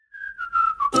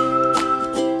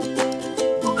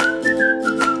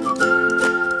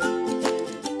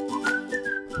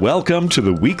Welcome to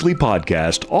the weekly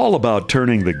podcast all about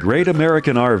turning the great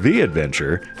American RV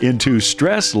adventure into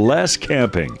stress-less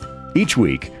camping. Each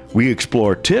week, we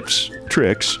explore tips,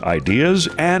 tricks, ideas,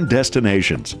 and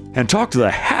destinations, and talk to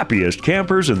the happiest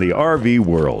campers in the RV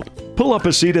world. Pull up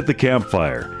a seat at the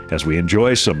campfire as we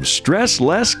enjoy some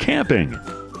stress-less camping.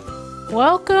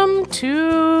 Welcome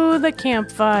to the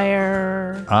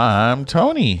campfire. I'm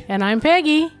Tony. And I'm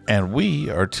Peggy. And we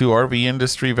are two RV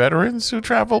industry veterans who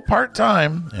travel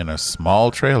part-time in a small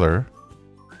trailer.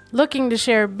 Looking to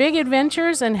share big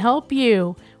adventures and help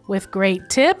you with great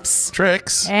tips,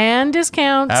 Tricks. and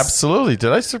discounts. Absolutely.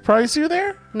 Did I surprise you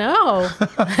there? No.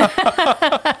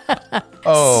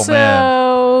 Oh, so,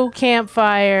 man.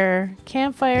 Campfire.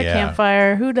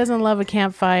 Campfire. Who doesn't love a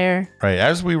campfire? Right.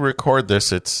 As we record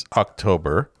this, it's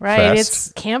October. Right. Fest.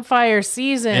 It's campfire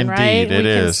season, Indeed, right? it we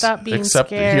is. Can stop being Except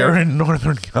scared. here in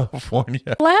Northern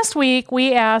California. Last week,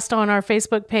 we asked on our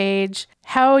Facebook page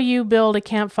how you build a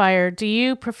campfire. Do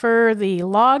you prefer the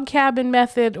log cabin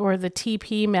method or the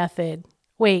TP method?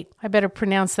 Wait, I better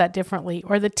pronounce that differently.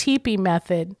 Or the teepee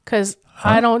method, because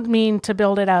I don't mean to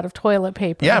build it out of toilet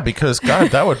paper. Yeah, because,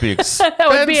 God, that would be expensive. That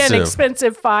would be an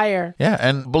expensive fire. Yeah,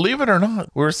 and believe it or not,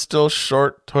 we're still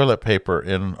short toilet paper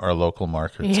in our local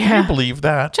markets. Yeah. Can you believe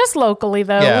that? Just locally,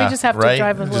 though. Yeah, we just have right? to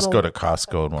drive a Just little go to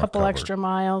Costco and we're couple covered. extra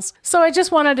miles. So I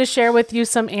just wanted to share with you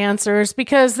some answers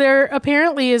because there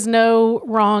apparently is no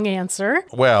wrong answer.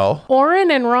 Well, Oren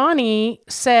and Ronnie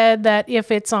said that if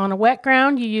it's on a wet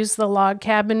ground, you use the log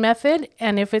cabin method.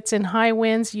 And if it's in high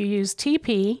winds, you use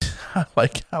TP. I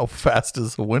like how fast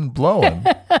is the wind blowing?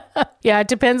 Yeah, it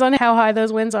depends on how high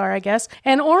those winds are, I guess.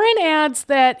 And Oren adds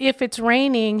that if it's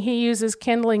raining, he uses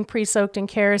kindling pre-soaked in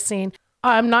kerosene.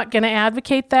 I'm not going to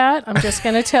advocate that. I'm just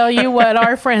going to tell you what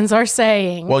our friends are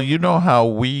saying. Well, you know how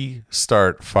we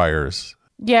start fires.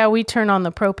 Yeah, we turn on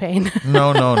the propane.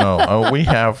 No. We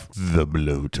have the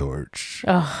blowtorch.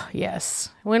 Oh, yes.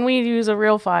 When we use a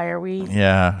real fire,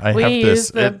 Yeah, I We have use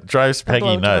this. It drives Peggy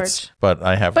blowtorch. nuts, but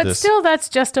I have But this. still, that's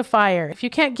just a fire. If you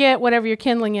can't get whatever your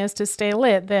kindling is to stay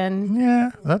lit, then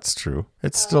Yeah, that's true.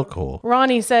 It's still cool.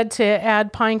 Ronnie said to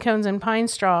add pine cones and pine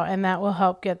straw, and that will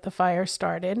help get the fire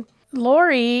started.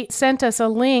 Lori sent us a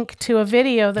link to a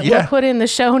video that we'll put in the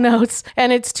show notes,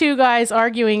 and it's two guys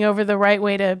arguing over the right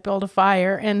way to build a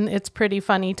fire, and it's pretty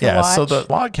funny to watch. So the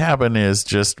log cabin is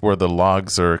just where the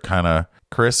logs are kind of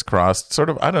crisscrossed. Sort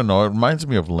of, I don't know, it reminds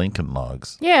me of Lincoln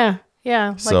logs. Yeah,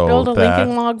 like So build a that-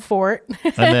 Lincoln log fort.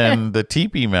 And then the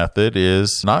teepee method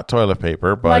is not toilet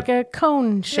paper, but like a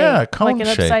cone shape. Yeah, cone like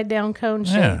an shape. upside down cone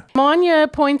shape. Yeah. Manya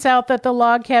points out that the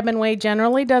log cabin way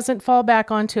generally doesn't fall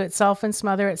back onto itself and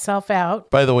smother itself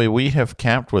out. by the way, we have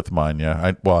camped with Manya.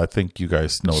 I think you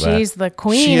guys know that. She's the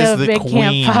queen She is of the big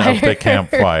queen of the campfire.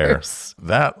 campfires.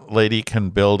 That lady can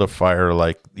build a fire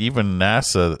like even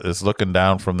NASA is looking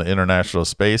down from the International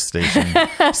Space Station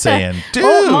saying, dude,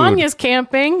 Oh, Manya's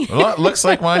camping. looks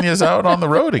like Manya's out on the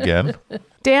road again.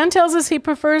 Dan tells us he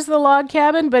prefers the log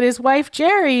cabin, but his wife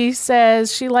Jerry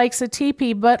says she likes a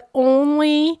teepee, but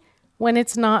only when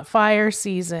it's not fire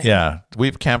season. Yeah,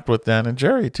 we've camped with Dan and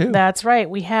Jerry too. That's right,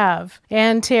 we have.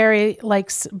 And Terry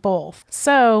likes both.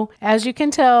 So, as you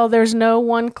can tell, there's no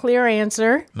one clear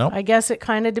answer. Nope. I guess it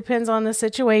kind of depends on the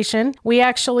situation. We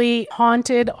actually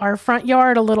haunted our front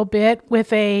yard a little bit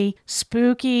with a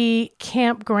spooky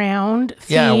campground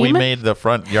theme. Yeah, we made the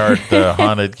front yard the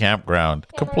haunted campground,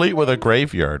 complete with a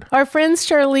graveyard. Our friends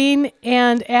Charlene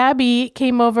and Abby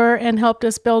came over and helped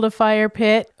us build a fire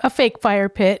pit, a fake fire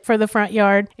pit for the front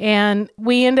yard, and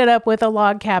we ended up with a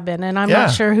log cabin, and I'm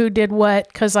not sure who did what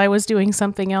because I was doing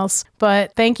something else,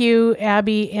 but thank you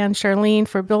Abby and Charlene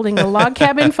for building a log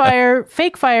cabin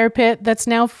fake fire pit that's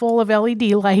now full of LED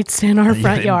lights in our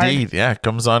front yard. Indeed, yeah, it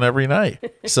comes on every night.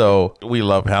 So we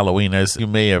love Halloween, as you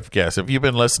may have guessed. If you've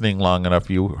been listening long enough,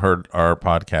 you heard our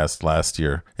podcast last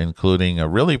year, including a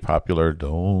really popular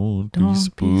Don't Be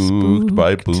Spooked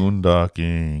by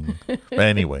Boondocking.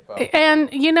 Anyway. And,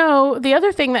 you know, the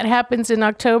other thing that happens in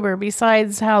October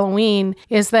besides Halloween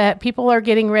is that people are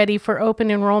getting ready for open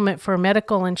enrollment for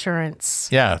medical insurance.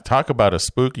 Yeah, talk about a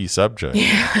spooky subject.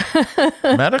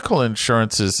 Medical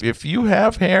insurance is, if you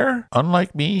have hair,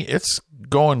 unlike me, it's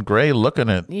going gray looking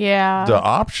at the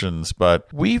options, but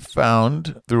we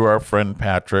found through our friend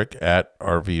Patrick at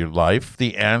RV Life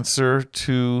the answer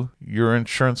to your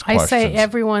insurance questions. I say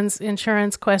everyone's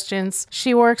insurance questions.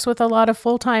 She works with a lot of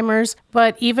full-timers,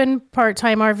 but even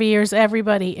part-time RVers,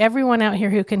 everyone out here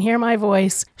who can hear my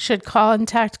voice should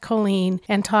contact Colleen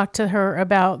and talk to her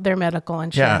about their medical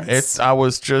insurance. Yeah, I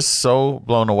was just so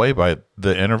blown away by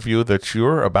the interview that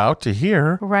you're about to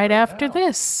hear right after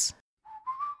this.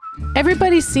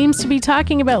 Everybody seems to be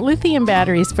talking about lithium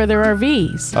batteries for their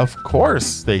RVs. Of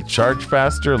course, they charge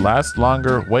faster, last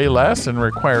longer, weigh less, and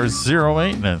require zero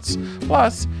maintenance.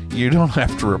 Plus, you don't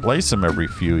have to replace them every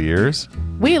few years.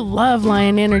 We love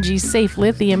Lion Energy's safe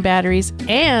lithium batteries,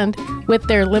 and with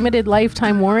their limited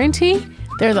lifetime warranty,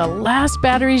 they're the last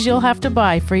batteries you'll have to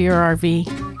buy for your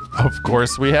RV. Of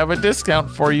course, we have a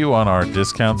discount for you on our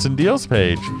discounts and deals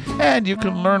page, and you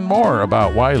can learn more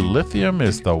about why lithium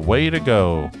is the way to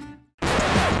go.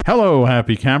 Hello,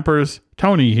 happy campers.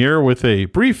 Tony here with a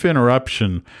brief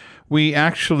interruption. We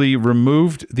actually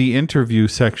removed the interview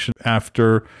section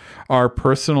after our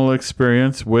personal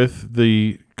experience with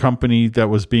the company that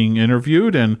was being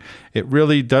interviewed, and it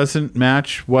really doesn't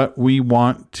match what we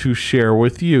want to share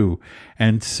with you.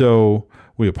 And so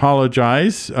we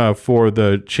apologize for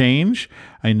the change.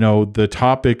 I know the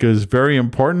topic is very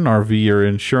important, RV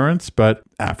insurance, but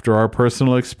after our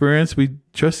personal experience, we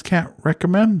just can't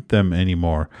recommend them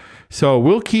anymore. So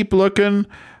we'll keep looking.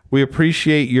 We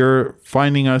appreciate your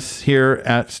finding us here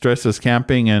at Stressless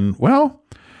Camping, and well,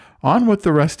 on with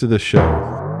the rest of the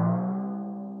show.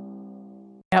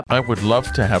 Yep. I would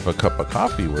love to have a cup of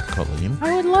coffee with Colleen.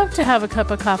 I would love to have a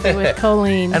cup of coffee with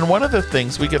Colleen. And one of the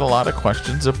things, we get a lot of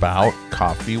questions about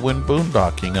coffee when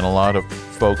boondocking, and a lot of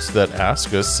folks that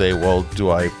ask us say, well,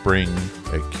 do I bring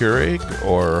a Keurig,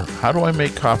 or how do I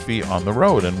make coffee on the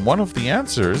road? And one of the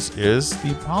answers is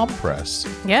the palm press.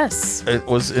 Yes. It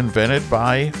was invented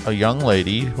by a young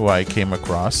lady who I came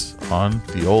across on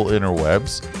the old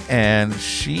interwebs, and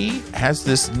she has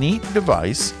this neat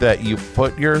device that you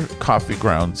put your coffee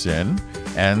grounds in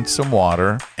and some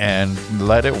water and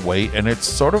let it wait, and it's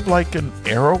sort of like an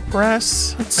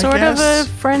AeroPress. It's sort of a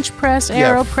French press,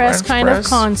 AeroPress kind of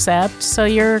concept. So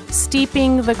you're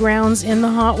steeping the grounds in the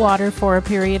hot water for a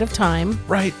period of time.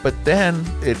 Right, but then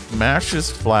it mashes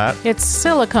flat. It's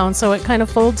silicone, so it kind of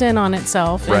folds in on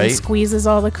itself and squeezes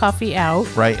all the coffee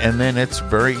out. Right, and then it's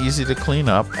very easy to clean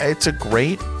up. It's a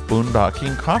great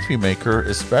boondocking coffee maker,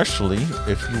 especially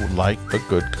if you like a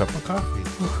good cup of coffee.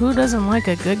 Well, who doesn't like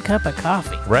a good cup of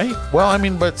coffee? Right? Well, I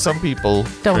mean, but some people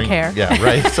don't care. Yeah,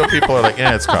 right. Some people are like,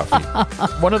 it's coffee.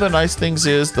 One of the nice things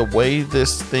is the way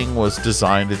this thing was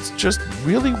designed. It's just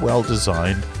really well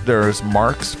designed. There's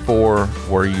marks for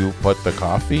where you put the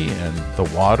coffee and the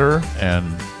water,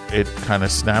 and it kind of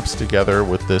snaps together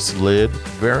with this lid.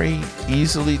 Very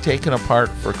easily taken apart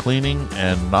for cleaning,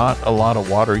 and not a lot of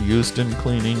water used in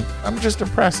cleaning. I'm just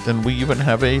impressed, and we even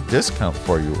have a discount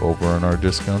for you over on our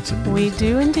discounts and deals. We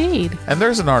do indeed. And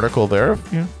there's an article there.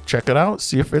 Check it out,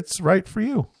 see if it's right for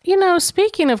you. You know,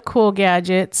 speaking of cool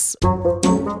gadgets,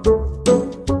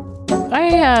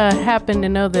 I happen to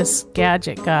know this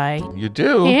gadget guy. You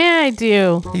do? Yeah, I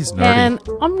do. He's nerdy. And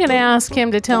I'm going to ask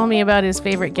him to tell me about his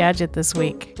favorite gadget this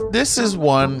week. This is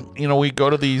one, we go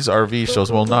to these RV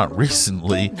shows, well, not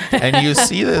recently, and you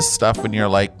see this stuff and you're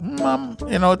like,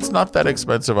 it's not that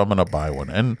expensive, I'm going to buy one.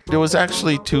 And there was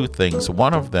actually two things.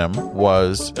 One of them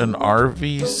was an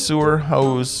RV sewer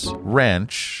hose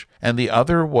wrench, and the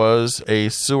other was a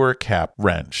sewer cap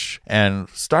wrench. And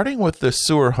starting with the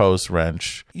sewer hose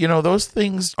wrench, those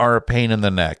things are a pain in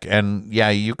the neck. And yeah,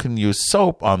 you can use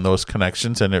soap on those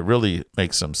connections, and it really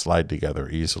makes them slide together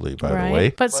easily, by the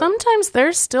way. But sometimes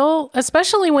they're still,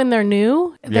 especially when they're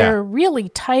new, they're really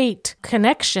tight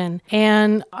connection.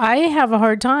 And I have a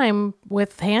hard time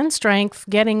with hand strength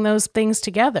getting those things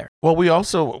together. Well,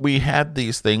 we had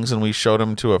these things, and we showed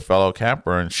them to a fellow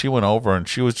camper, and she went over and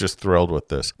she was just thrilled with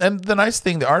this. And the nice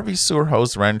thing, the RV sewer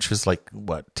hose wrench is like,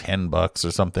 $10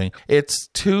 or something. It's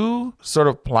two sort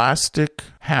of plastic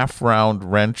half-round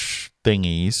wrench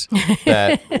thingies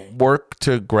that work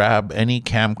to grab any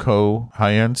Camco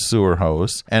high-end sewer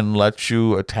hose and let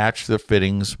you attach the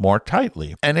fittings more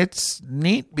tightly. And it's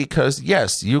neat because,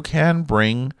 yes, you can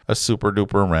bring a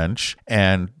super-duper wrench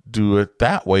and do it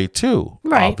that way too,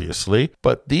 obviously.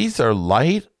 But these are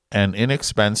light and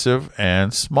inexpensive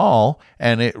and small,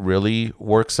 and it really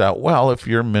works out well if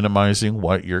you're minimizing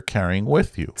what you're carrying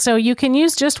with you. So you can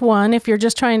use just one if you're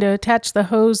just trying to attach the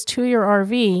hose to your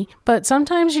RV, but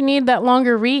sometimes you need that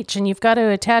longer reach, and you've got to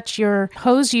attach your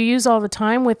hose you use all the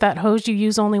time with that hose you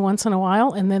use only once in a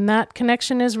while, and then that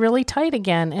connection is really tight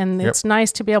again, and it's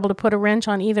nice to be able to put a wrench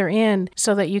on either end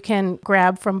so that you can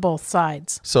grab from both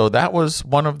sides. So that was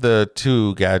one of the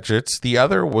two gadgets. The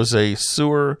other was a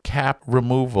sewer cap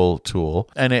removal tool,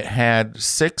 and it had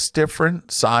 6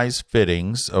 different size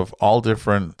fittings of all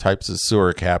different types of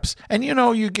sewer caps. And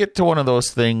you get to one of those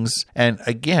things, and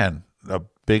again, a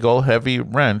big old heavy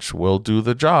wrench will do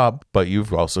the job, but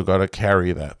you've also got to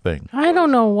carry that thing. I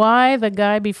don't know why the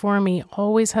guy before me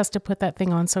always has to put that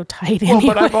thing on so tight anyway.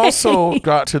 Well, but I've also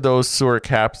got to those sewer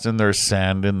caps and there's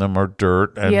sand in them or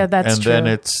dirt. And, yeah, that's and true. Then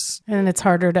it's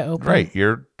harder to open. Right.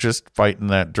 You're just fighting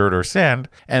that dirt or sand.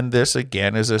 And this,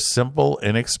 again, is a simple,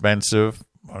 inexpensive,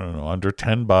 I don't know, under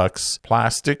 $10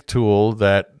 plastic tool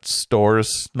that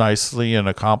stores nicely and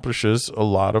accomplishes a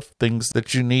lot of things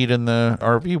that you need in the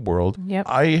RV world. Yep.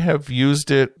 I have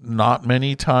used it not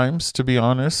many times, to be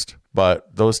honest.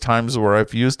 But those times where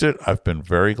I've used it, I've been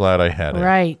very glad I had it.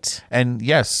 Right. And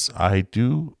yes, I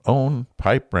do own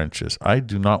pipe wrenches. I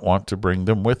do not want to bring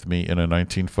them with me in a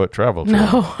 19-foot travel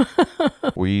trailer. No.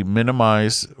 We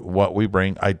minimize what we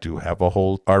bring. I do have a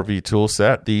whole RV tool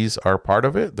set. These are part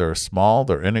of it. They're small,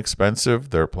 they're inexpensive,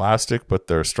 they're plastic, but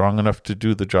they're strong enough to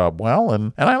do the job well,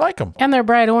 and I like them. And they're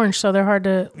bright orange, so they're hard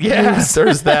to use.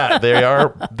 There's that.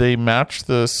 They match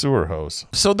the sewer hose.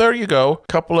 So there you go.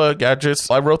 Couple of gadgets.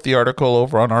 I wrote the article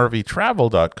over on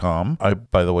rvtravel.com. I,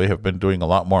 by the way, have been doing a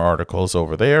lot more articles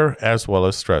over there, as well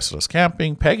as stressless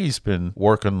camping. Peggy's been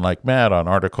working like mad on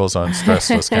articles on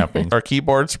stressless camping. Our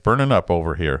keyboard's burning up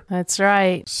over here. That's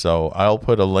right. So I'll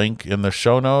put a link in the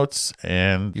show notes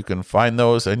and you can find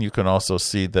those, and you can also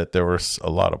see that there was a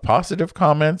lot of positive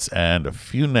comments and a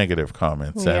few negative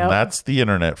comments. Yep. And that's the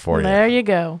internet for you. There you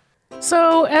go.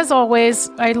 So, as always,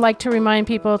 I'd like to remind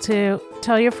people to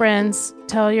tell your friends,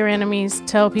 tell your enemies,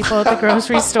 tell people at the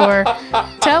grocery store,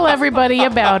 tell everybody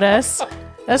about us,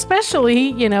 especially,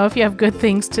 if you have good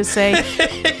things to say.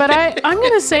 But I'm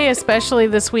going to say especially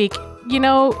this week,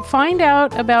 find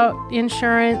out about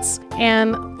insurance.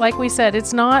 And like we said,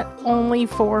 it's not only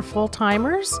for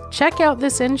full-timers. Check out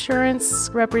this insurance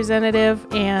representative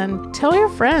and tell your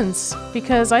friends,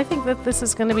 because I think that this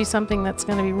is going to be something that's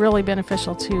going to be really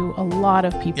beneficial to a lot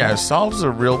of people. Yeah,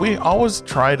 we always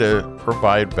try to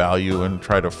provide value and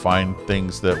try to find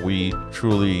things that we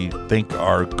truly think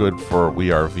are good for we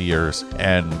RVers.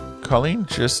 And Colleen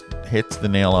just hits the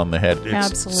nail on the head. It's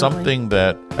Absolutely. Something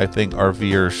that I think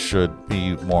RVers should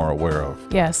be more aware of.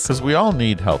 Yes. Because we all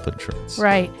need health insurance.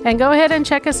 Right. And go ahead and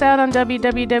check us out on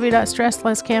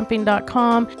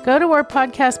www.stresslesscamping.com. Go to our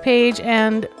podcast page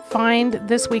and find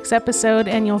this week's episode,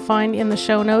 and you'll find in the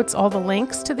show notes all the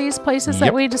links to these places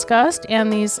that we discussed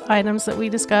and these items that we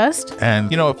discussed.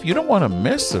 And, if you don't want to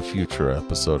miss a future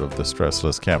episode of the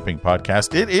Stressless Camping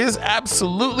Podcast, it is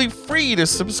absolutely free to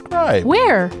subscribe.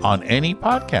 Where? On any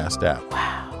podcast app.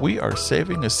 Wow. We are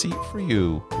saving a seat for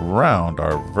you around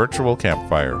our virtual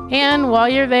campfire. And while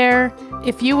you're there,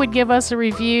 if you would give us a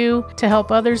review to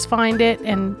help others find it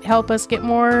and help us get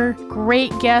more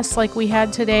great guests like we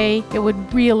had today, it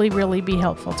would really, really be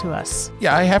helpful to us.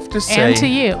 Yeah, I have to say. And to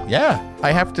you. Yeah,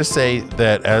 I have to say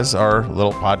that as our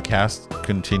little podcast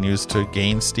continues to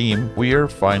gain steam, we are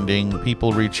finding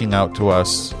people reaching out to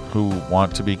us who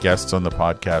want to be guests on the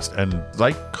podcast. And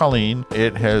like Colleen,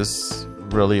 it has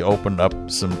really opened up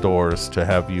some doors to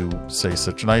have you say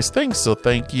such nice things. So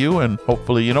thank you. And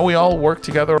hopefully, we all work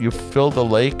together. You fill the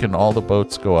lake and all the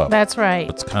boats go up. That's right.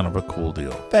 It's kind of a cool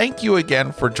deal. Thank you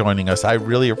again for joining us. I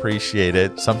really appreciate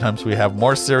it. Sometimes we have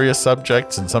more serious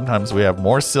subjects and sometimes we have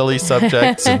more silly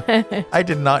subjects. And I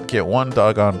did not get one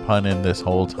doggone pun in this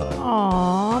whole time.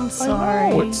 Aw, I'm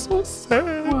sorry. Oh, it's so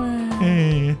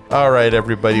sad. All right,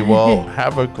 everybody. Well,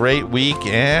 have a great week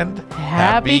and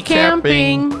happy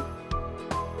camping.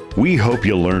 We hope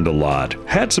you learned a lot,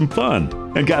 had some fun,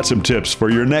 and got some tips for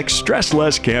your next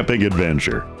stressless camping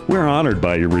adventure. We're honored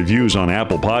by your reviews on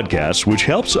Apple Podcasts, which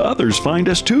helps others find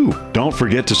us too. Don't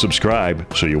forget to subscribe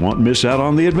so you won't miss out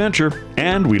on the adventure.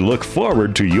 And we look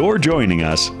forward to your joining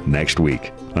us next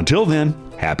week. Until then,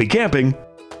 happy camping.